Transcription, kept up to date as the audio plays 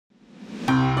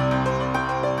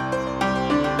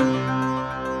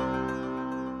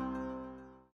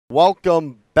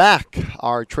Welcome back,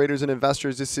 our traders and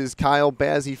investors. This is Kyle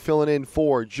Bazzi filling in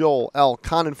for Joel L.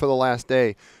 Connon for the last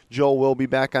day. Joel will be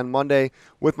back on Monday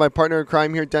with my partner in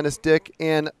crime here, Dennis Dick,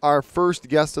 and our first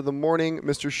guest of the morning,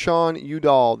 Mr. Sean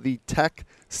Udall, the tech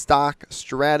stock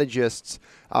strategists.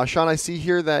 Sean, I see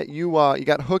here that you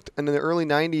got hooked in the early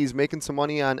 90s making some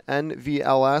money on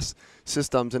NVLS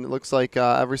Systems, and it looks like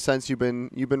ever since you've been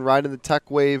riding the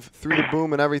tech wave through the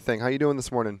boom and everything. How you doing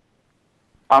this morning?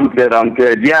 I'm good.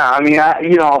 Yeah, I mean, I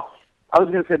was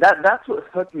going to say that's what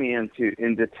hooked me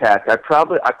into tech. I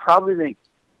probably think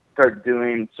started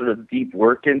doing sort of deep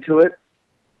work into it,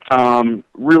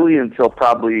 really until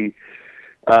probably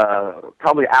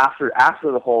after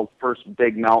the whole first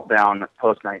big meltdown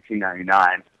post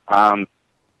 1999.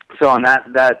 So on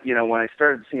that when I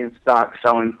started seeing stocks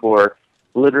selling for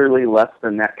literally less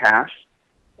than net cash.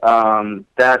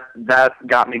 That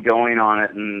got me going on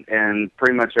it, and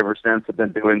pretty much ever since I've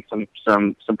been doing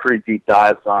some pretty deep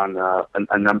dives on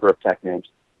a number of tech names.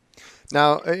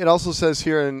 Now, it also says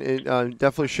here, and it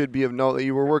definitely should be of note, that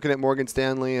you were working at Morgan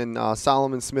Stanley and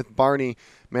Salomon Smith Barney,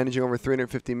 managing over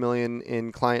 $350 million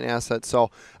in client assets.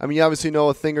 So, I mean, you obviously know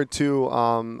a thing or two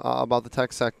about the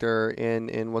tech sector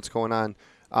and what's going on.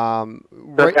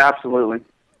 Right? Absolutely.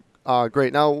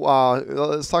 Great. Now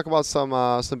let's talk about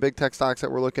some big tech stocks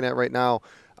that we're looking at right now.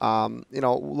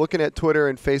 Looking at Twitter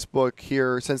and Facebook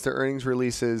here since their earnings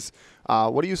releases,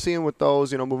 what are you seeing with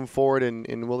those? Moving forward,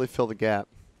 and will they fill the gap?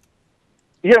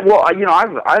 Yeah, well,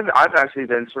 I've actually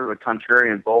been sort of a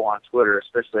contrarian bull on Twitter,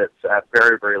 especially at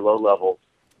very, very low levels.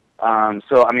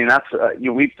 So I mean, that's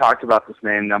we've talked about this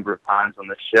name a number of times on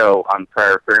the show on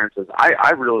prior appearances.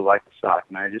 I really like the stock,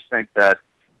 and I just think that.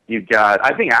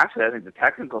 I think the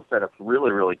technical setup's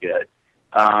really, really good.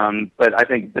 But I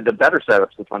think the better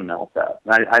setup's the fundamental setup.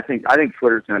 I think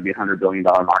Twitter's going to be a $100 billion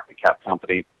market cap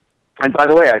company. And by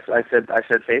the way, I said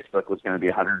Facebook was going to be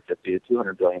a 150 to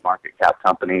 200 billion market cap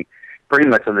company pretty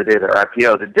much on the day of their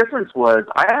IPO. The difference was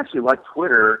I actually liked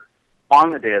Twitter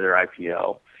on the day of their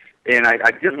IPO, and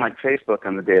I didn't like Facebook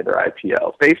on the day of their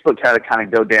IPO. Facebook had to kind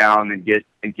of go down and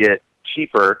get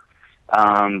cheaper.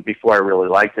 Before I really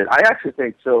liked it. I actually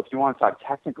think so. If you want to talk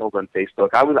technicals on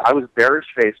Facebook, I was bearish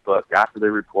Facebook after they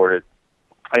reported.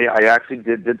 I actually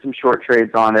did some short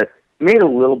trades on it. Made a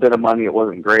little bit of money. It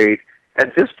wasn't great.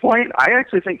 At this point, I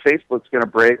actually think Facebook's going to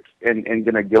break and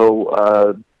going to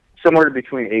go somewhere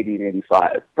between 80 and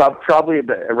 85. Probably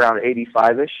around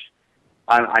 85-ish.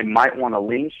 I might want to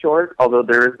lean short, although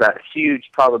there is that huge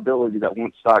probability that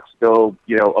once stocks go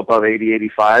above 80,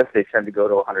 85, they tend to go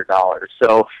to $100.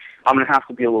 So I'm going to have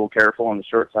to be a little careful on the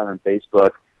short side on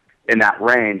Facebook in that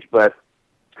range. But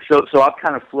so I've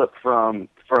kind of flipped from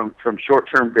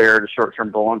short-term bear to short-term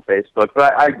bull on Facebook.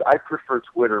 But I prefer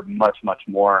Twitter much, much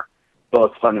more,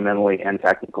 both fundamentally and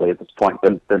technically at this point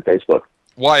than Facebook.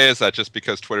 Why is that? Just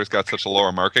because Twitter's got such a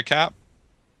lower market cap?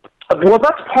 Well,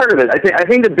 that's part of it. I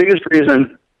think the biggest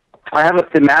reason I have a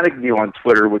thematic view on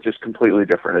Twitter, which is completely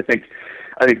different.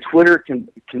 I think Twitter can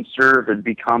serve and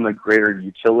become a greater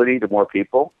utility to more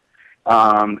people.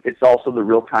 It's also the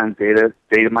real-time data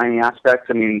mining aspects.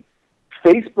 I mean,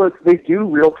 Facebook, they do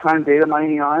real-time data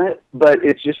mining on it, but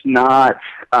it's just not.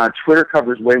 Twitter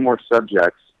covers way more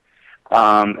subjects,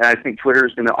 and I think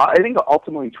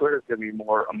ultimately Twitter is going to be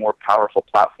a more powerful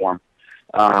platform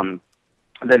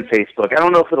than Facebook. I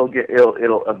don't know if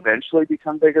it'll eventually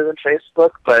become bigger than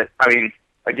Facebook, but I mean,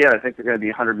 again, I think they're going to be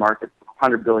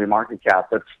 100 billion market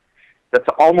cap. That's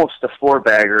almost a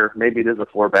four-bagger. Maybe it is a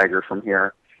four-bagger from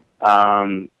here.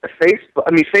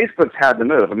 Facebook's had to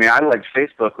move. I mean, I liked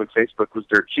Facebook when Facebook was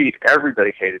dirt cheap.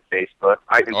 Everybody hated Facebook.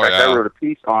 I wrote a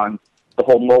piece on the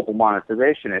whole mobile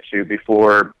monetization issue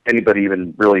before anybody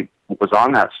even really was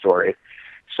on that story.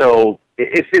 So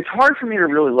it's hard for me to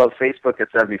really love Facebook at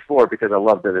 74 because I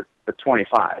loved it at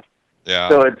 25. Yeah.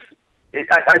 So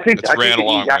I hate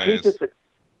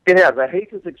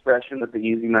this expression that the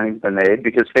easy money's been made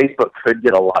because Facebook could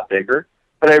get a lot bigger.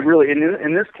 But I really,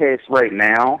 in this case right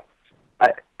now,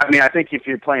 I think if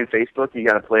you're playing Facebook, you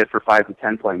got to play it for 5 to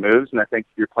 10 point moves, and I think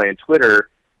if you're playing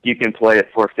Twitter, you can play it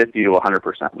for 50 to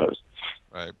 100% moves.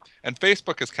 Right. And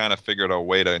Facebook has kind of figured out a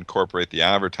way to incorporate the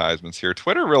advertisements here.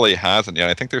 Twitter really hasn't yet.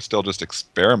 I think they're still just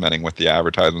experimenting with the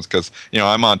advertisements because,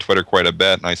 I'm on Twitter quite a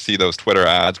bit and I see those Twitter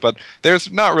ads, but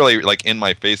there's not really like in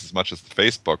my face as much as the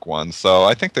Facebook ones. So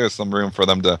I think there's some room for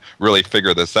them to really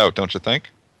figure this out, don't you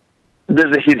think?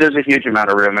 There's a huge amount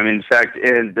of room. I mean, in fact,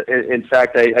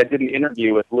 I did an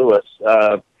interview with Lewis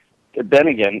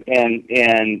Benzinga,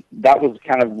 and that was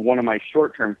kind of one of my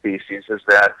short-term theses is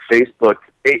that Facebook,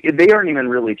 they aren't even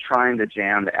really trying to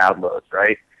jam the ad loads,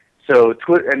 right? So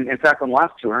Twitter, and in fact, on the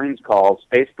last 2 earnings calls,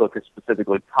 Facebook has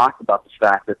specifically talked about the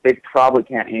fact that they probably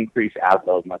can't increase ad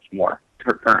load much more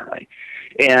currently.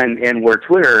 And where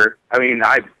Twitter, I mean,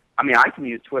 I can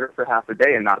use Twitter for half a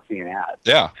day and not see an ad.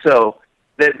 Yeah. So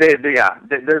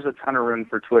there's a ton of room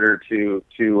for Twitter to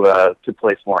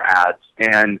place more ads.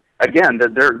 And again,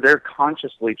 they're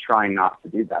consciously trying not to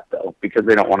do that though, because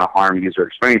they don't want to harm user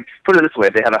experience. Put it this way: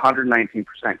 they had 119%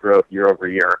 growth year over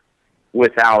year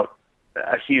without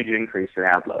a huge increase in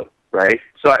ad load, right?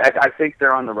 So I think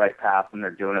they're on the right path and they're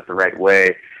doing it the right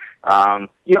way.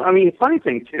 You know, I mean, funny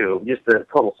thing too, just a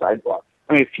total sidebar.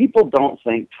 I mean, if people don't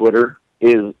think Twitter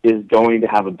is going to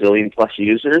have 1 billion plus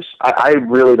users, I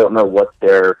really don't know what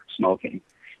they're smoking,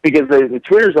 because the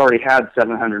Twitter's already had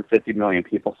 750 million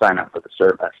people sign up for the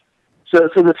service. So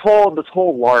this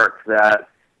whole lark that,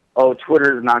 oh,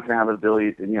 Twitter is not going to have 1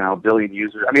 billion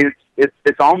users. I mean,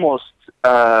 it's almost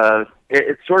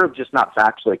it's sort of just not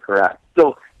factually correct.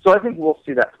 So I think we'll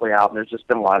see that play out, and there's just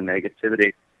been a lot of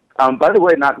negativity. By the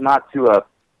way, not to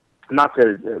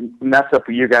mess up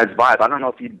your guys' vibe, I don't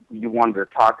know if you wanted to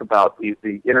talk about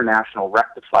the international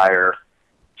rectifier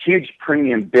huge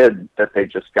premium bid that they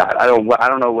just got. I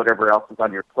don't know whatever else is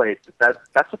on your plate, but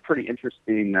that's a pretty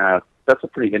interesting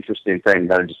thing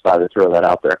that I just thought I'd throw that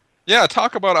out there. Yeah,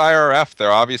 talk about IRF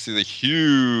there. Obviously, the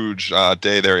huge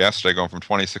day there yesterday, going from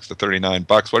 26 to $39.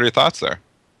 What are your thoughts there?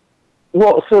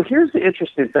 Well, so here's the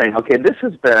interesting thing. Okay, this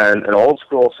has been an old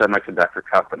school semiconductor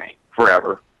company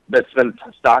forever. That's been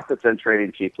stock that's been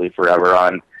trading cheaply forever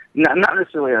on not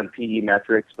necessarily on PE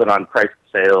metrics, but on price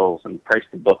to sales and price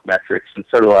to book metrics, and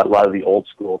sort of a lot of the old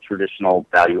school traditional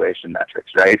valuation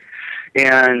metrics, right?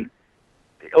 And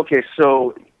okay,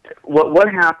 so what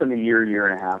happened a year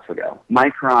and a half ago?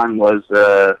 Micron was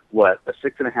a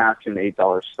 $6.50 to an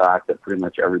 $8 stock that pretty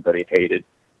much everybody hated,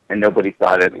 and nobody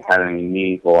thought it had any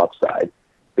meaningful upside.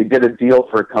 They did a deal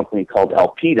for a company called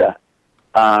Elpida.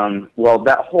 Well,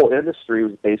 that whole industry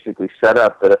was basically set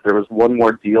up that if there was one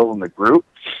more deal in the group,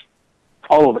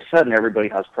 all of a sudden everybody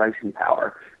has pricing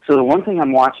power. So the one thing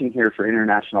I'm watching here for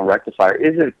International Rectifier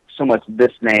isn't so much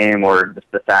this name or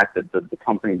the fact that the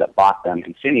company that bought them,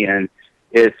 Infineon.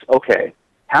 It's, okay,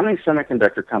 how many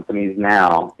semiconductor companies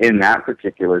now in that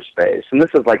particular space? And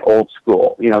this is like old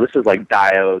school. You know, this is like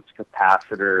diodes,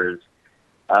 capacitors,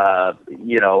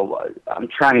 I'm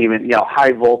trying to even,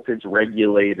 high voltage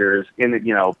regulators,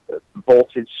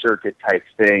 voltage circuit type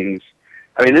things.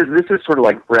 I mean, this is sort of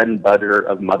like bread and butter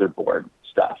of motherboard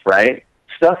stuff, right?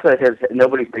 Stuff that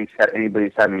nobody thinks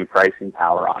anybody's had any pricing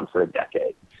power on for a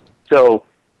decade. So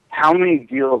how many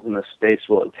deals in this space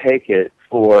will it take it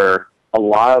for a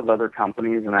lot of other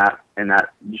companies in that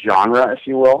genre, if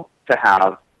you will, to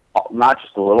have not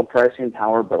just a little pricing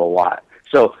power, but a lot?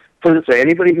 So put it this way,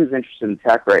 anybody who's interested in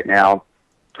tech right now,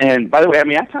 and by the way, I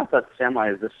mean, I kind of thought semi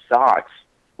as this stocks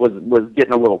was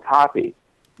getting a little toppy,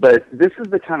 but this is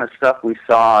the kind of stuff we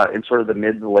saw in sort of the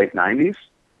mid to late 90s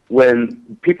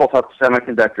when people thought the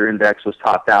semiconductor index was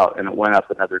topped out and it went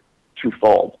up another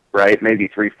twofold, right? Maybe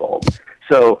threefold.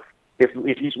 So if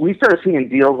we start seeing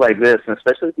deals like this, and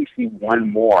especially if we see one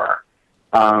more,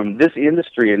 this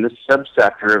industry and this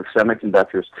subsector of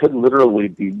semiconductors could literally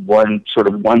be one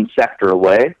sector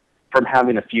away from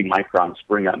having a few Microns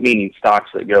spring up, meaning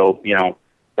stocks that go,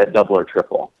 that double or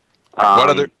triple.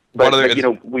 I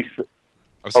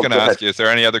was going to ask you, is there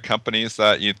any other companies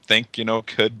that you think,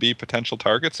 could be potential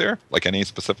targets here? Like any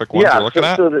specific ones you're looking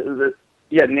at?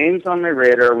 Names on my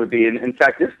radar would be, in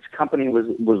fact, this company was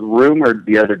rumored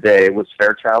the other day, was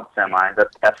Fairchild Semi,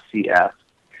 that's FCS.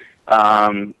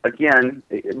 Again,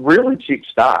 really cheap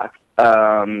stock.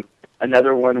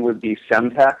 Another one would be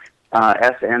Semtech,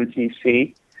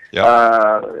 SMTC. Yep.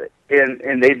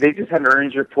 And they just had an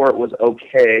earnings report, was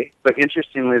okay, but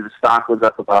interestingly, the stock was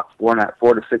up about 4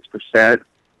 to 6%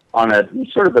 on a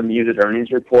sort of a muted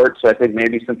earnings report. So I think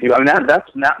maybe some people, I mean,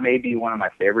 that may be one of my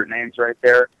favorite names right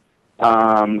there.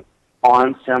 On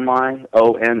Semi,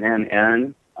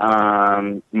 ONNN,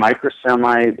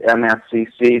 Microsemi,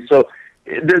 MSCC. So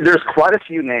there's quite a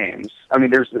few names. I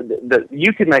mean,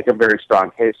 you could make a very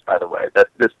strong case, by the way, that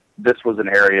this was an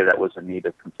area that was in need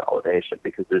of consolidation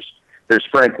because there's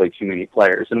frankly too many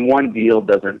players, and one deal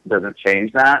doesn't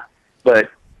change that.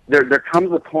 But there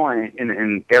comes a point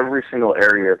in every single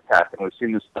area of tech, and we've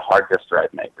seen this with the hard disk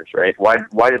drive makers, right?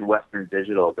 Why did Western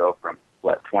Digital go from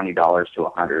 $20 to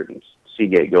 $100 and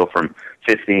Seagate go from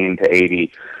 15 to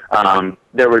 80?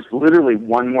 There was literally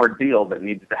one more deal that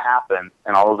needed to happen,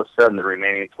 and all of a sudden the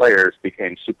remaining players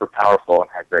became super powerful and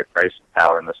had great pricing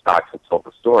power, and the stocks had told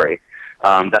the story.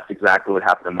 That's exactly what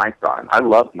happened to Micron. I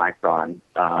loved Micron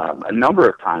a number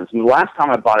of times. I mean, the last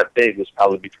time I bought it big was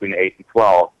probably between 8 and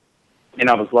 12, and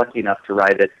I was lucky enough to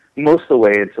ride it most of the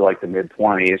way into like the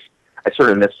mid-20s. I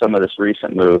sort of missed some of this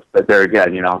recent move, but there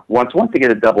again, once I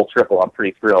get a double, triple, I'm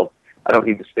pretty thrilled. I don't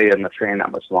need to stay in the train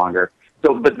that much longer.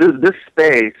 So, but this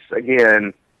space,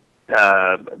 again,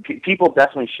 people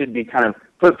definitely should be kind of,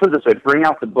 put it this way, bring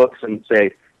out the books and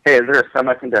say, hey, is there a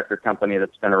semiconductor company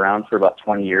that's been around for about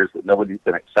 20 years that nobody's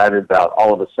been excited about?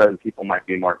 All of a sudden, people might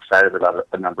be more excited about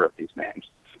a number of these names.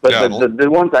 But the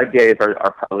ones I gave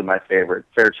are probably my favorite.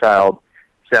 Fairchild,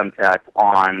 Semtech,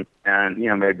 ON, and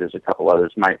maybe there's a couple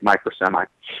others, Microsemi.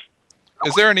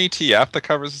 Is there an ETF that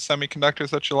covers the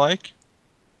semiconductors that you like?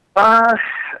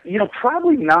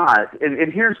 Probably not.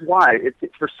 And here's why.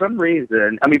 It's for some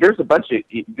reason, I mean, there's a bunch of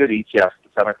good ETFs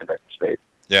in the semiconductor space.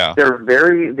 Yeah.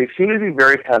 They seem to be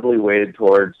very heavily weighted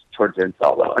towards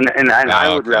Intel, though. And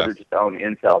I would rather just own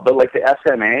Intel. But like the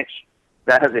SMH,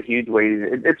 that has a huge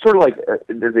weighting. It's sort of like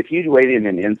there's a huge weighting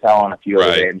in Intel, and a few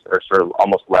other names are sort of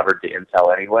almost levered to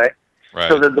Intel anyway. Right.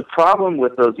 So the problem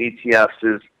with those ETFs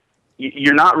is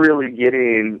you're not really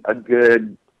getting a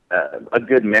good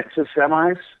mix of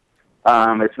semis.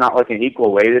 It's not like an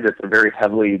equal weighted. It's a very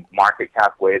heavily market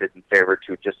cap weighted in favor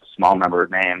to just a small number of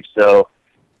names. So,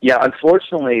 yeah,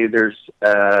 unfortunately, there's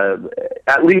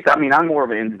at least, I mean, I'm more of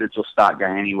an individual stock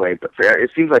guy anyway, but it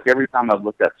seems like every time I've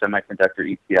looked at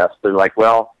semiconductor ETFs, they're like,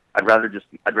 well, I'd rather just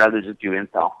do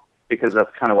Intel because that's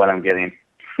kind of what I'm getting.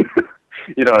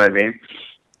 You know what I mean?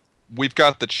 We've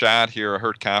got the chat here. I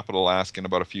heard Capital asking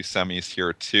about a few semis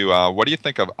here too. What do you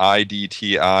think of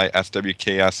IDTI,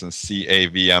 SWKS, and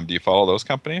CAVM? Do you follow those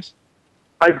companies?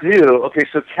 I do. Okay,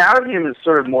 so Cavium is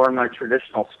sort of more in my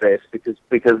traditional space because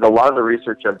a lot of the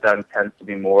research I've done tends to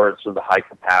be more sort of the high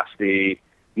capacity,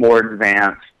 more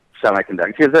advanced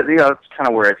semiconductor. Because that's kind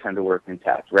of where I tend to work in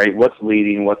tech, right? What's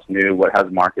leading, what's new, what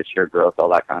has market share growth, all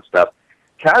that kind of stuff.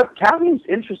 Cavium's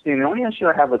interesting. The only issue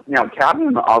I have with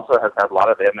Cavium also has had a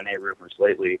lot of M&A rumors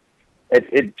lately.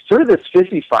 It sort of this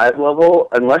 55 level,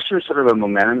 unless you're sort of a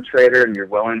momentum trader and you're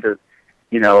willing to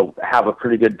have a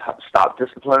pretty good stop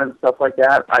discipline and stuff like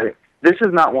that. This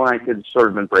is not one I could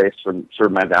sort of embrace from sort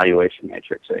of my valuation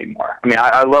matrix anymore. I mean,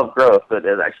 I love growth, but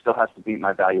I still have to beat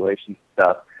my valuation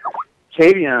stuff.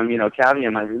 Cavium,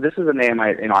 this is a name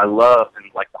I love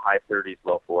in like the high 30s,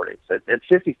 low 40s. At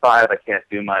 55, I can't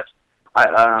do much.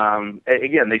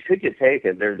 Again, they could get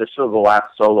taken. They're sort of the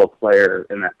last solo player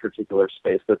in that particular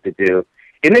space that they do.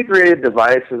 Integrated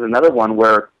device is another one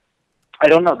where I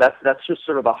don't know. That's just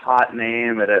sort of a hot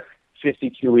name at a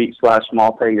 52-week /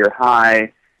 multi-year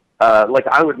high. Like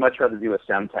I would much rather do a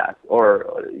Semtech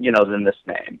or than this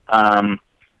name.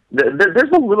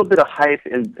 There's a little bit of hype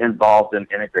involved in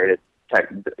integrated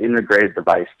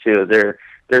device too.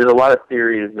 There's a lot of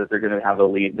theories that they're going to have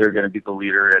they're going to be the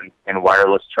leader in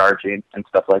wireless charging and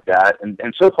stuff like that.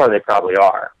 And so far they probably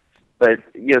are. But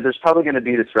there's probably going to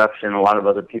be disruption. A lot of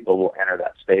other people will enter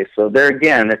that space. So there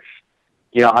again, it's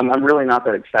I'm really not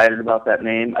that excited about that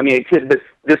name. I mean, it could, but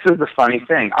this is the funny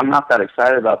thing. I'm not that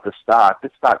excited about this stock.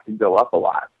 This stock could go up a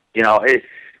lot. You kind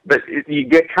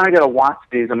of got to watch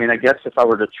these. I mean, I guess if I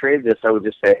were to trade this, I would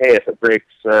just say, hey, if it breaks,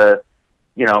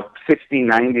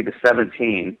 1690 to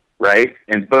 17, right,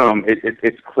 and boom,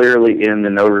 it's clearly in the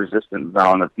no resistance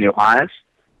zone of new highs.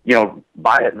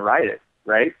 Buy it and ride it,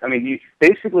 right? I mean, you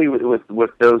basically with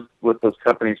those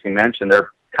companies you mentioned,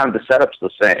 they're kind of the setup's the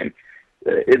same.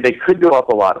 They could go up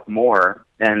a lot more,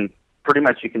 and pretty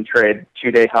much you can trade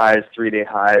 2-day highs, 3-day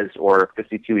highs, or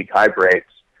 52-week high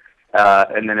breaks.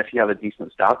 And then if you have a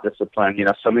decent stop discipline,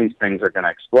 some of these things are going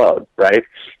to explode, right?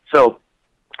 So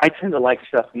I tend to like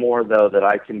stuff more, though, that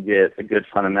I can get a good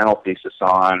fundamental thesis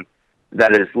on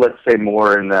that is, let's say,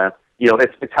 more in the,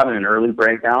 it's having an early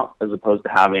breakout as opposed to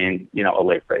having, a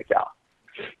late breakout.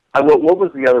 What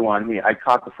was the other one? I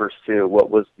caught the first two. What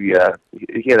was he had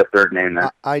a third name there.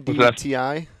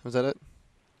 IDTI, was that it?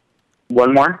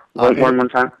 One more? One more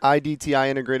time? IDTI,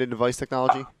 Integrated Device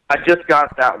Technology. I just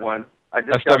got that one.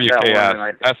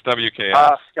 SWKS.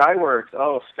 SWKS. Skyworks.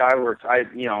 Oh, Skyworks.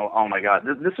 Oh my God.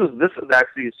 This is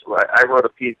actually, I wrote a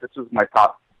piece. This was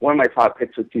one of my top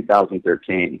picks of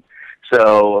 2013.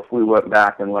 So if we went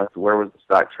back and looked, where was the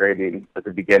stock trading at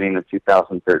the beginning of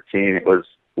 2013? It was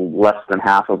less than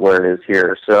half of where it is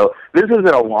here. So this has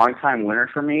been a long time winner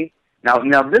for me. Now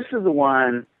this is the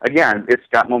one, again, it's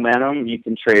got momentum. You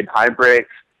can trade high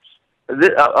breaks.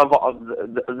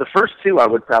 The first two I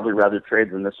would probably rather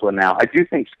trade than this one now. I do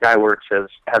think Skyworks has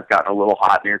gotten a little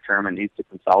hot near term and needs to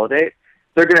consolidate.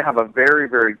 They're going to have a very,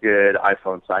 very good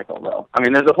iPhone cycle, though. I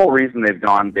mean, there's a whole reason they've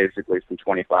gone basically from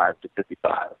 25 to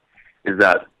 55 is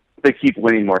that they keep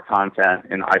winning more content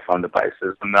in iPhone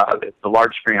devices. And the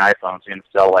large screen iPhones are going to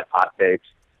sell like hotcakes.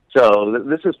 So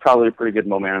this is probably a pretty good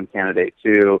momentum candidate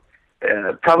too.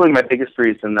 Probably my biggest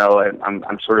reason, though,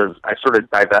 I sort of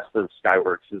divested of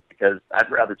Skyworks is because I'd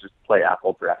rather just play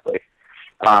Apple directly.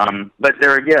 But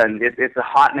there again, it's a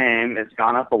hot name. It's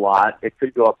gone up a lot. It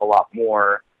could go up a lot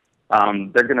more.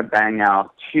 They're going to bang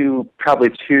out probably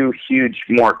two huge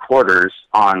more quarters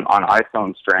on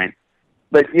iPhone strength.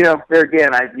 But there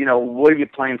again, what are you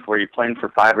playing for? Are you playing for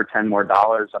 $5 or $10 more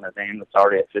on a name that's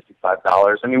already at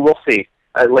 $55? I mean, we'll see.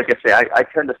 Like I say, I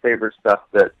tend to favor stuff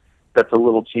that's a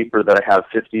little cheaper, that I have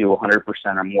 50 to 100%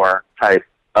 or more type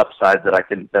upside that I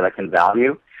can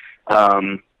value.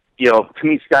 To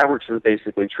me, Skyworks is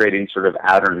basically trading sort of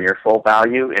at or near full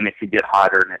value, and it could get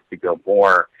hotter and it could go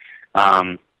more.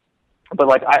 But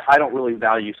like, I don't really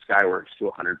value Skyworks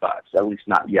to $100, at least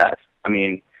not yet. I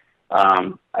mean,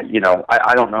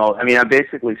 I don't know. I mean, I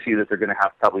basically see that they're going to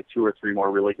have probably 2 or 3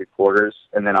 more really good quarters,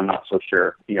 and then I'm not so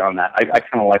sure beyond that. I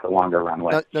kind of like a longer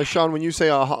runway. Now, Sean, when you say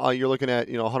you're looking at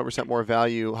 100% more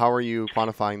value, how are you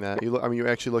quantifying that? You're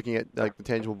actually looking at like the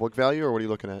tangible book value, or what are you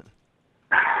looking at?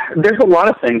 There's a lot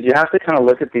of things. You have to kind of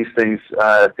look at these things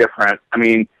different. I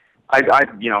mean, I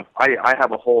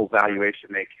have a whole valuation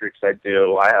matrix. I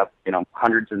do. I have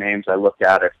hundreds of names I look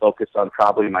at. I focus on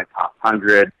probably my top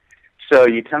 100. So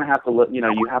you kind of have to look. You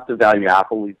have to value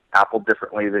Apple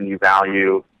differently than you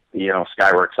value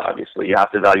Skyworks. Obviously, you have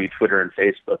to value Twitter and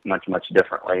Facebook much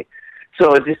differently.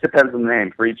 So it just depends on the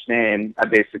name. For each name, I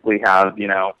basically have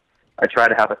I try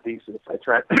to have a thesis. I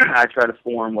try to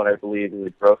form what I believe is a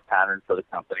growth pattern for the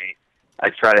company. I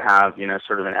try to have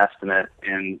sort of an estimate,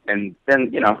 and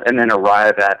then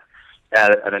arrive at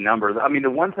a number. I mean, the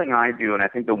one thing I do, and I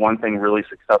think the one thing really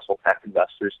successful tech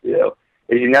investors do,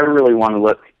 is you never really want to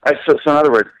look. So in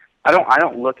other words, I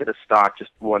don't look at a stock just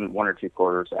one or 2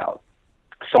 quarters out.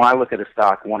 So I look at a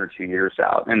stock 1 or 2 years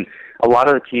out, and a lot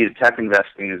of the key to tech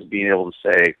investing is being able to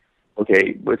say,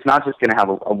 okay, it's not just going to have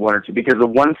a 1 or 2, because the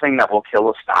one thing that will kill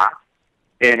a stock,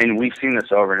 and we've seen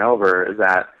this over and over, is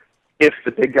that if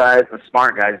the big guys, the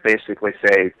smart guys, basically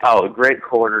say, "Oh, great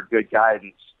quarter, good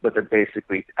guidance," but they're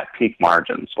basically at peak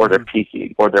margins, or they're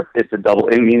peaking, or it's a double,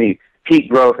 meaning peak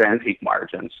growth and peak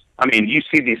margins. I mean, you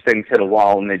see these things hit a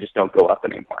wall and they just don't go up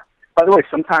anymore. By the way,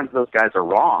 sometimes those guys are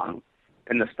wrong,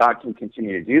 and the stock can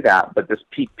continue to do that. But this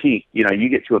peak, you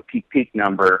get to a peak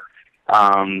number,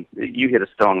 you hit a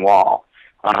stone wall.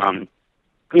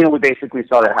 We basically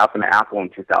saw that happen to Apple in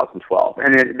 2012,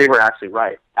 and they were actually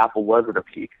right. Apple was at a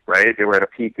peak, right? They were at a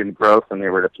peak in growth, and they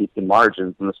were at a peak in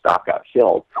margins, and the stock got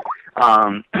killed.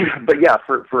 But yeah,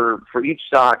 for each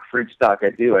stock I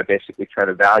do, I basically try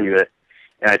to value it,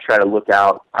 and I try to look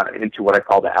out into what I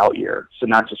call the out year. So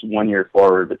not just 1 year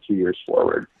forward, but 2 years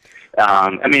forward.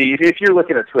 I mean, if you're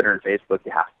looking at Twitter and Facebook,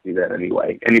 you have to do that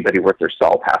anyway. Anybody worth their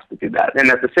salt has to do that. And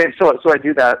at the same, so I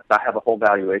do that. I have a whole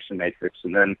valuation matrix,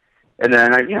 and then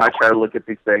I try to look at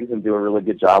these things and do a really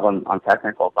good job on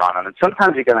technicals on them. And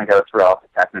sometimes you're going to got to throw out the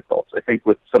technicals. I think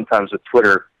sometimes with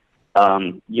Twitter,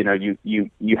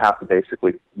 you have to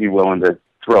basically be willing to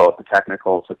throw out the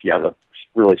technicals if you have a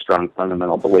really strong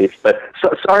fundamental belief. But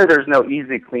sorry, there's no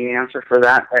easy, clean answer for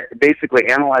that. Basically,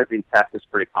 analyzing tech is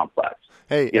pretty complex.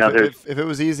 Hey, if it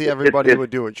was easy, everybody would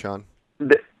do it, Sean.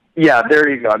 Yeah, there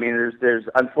you go. I mean, there's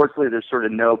unfortunately there's sort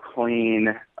of no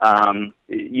clean.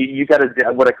 You got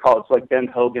to what I call it's like Ben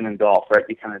Hogan in golf, right?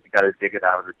 You kind of got to dig it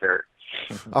out of the dirt.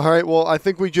 All right. Well, I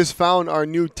think we just found our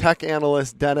new tech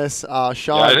analyst, Dennis.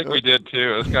 Sean. Yeah, I think we did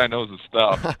too. This guy knows his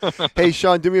stuff. Hey,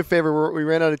 Sean, do me a favor. We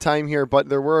ran out of time here, but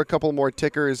there were a couple more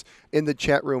tickers in the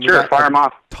chat room. Sure, fire them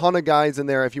off. Ton of guys in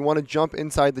there. If you want to jump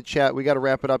inside the chat, we got to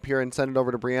wrap it up here and send it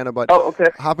over to Brianna. But okay.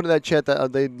 Hop into that chat.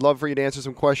 They'd love for you to answer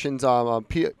some questions.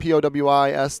 POWISWIR.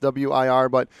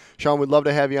 But Sean, we'd love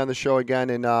to have you on the show again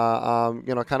and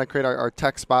kind of create our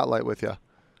tech spotlight with you.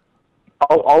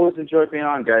 I'll always enjoy being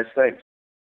on, guys. Thanks.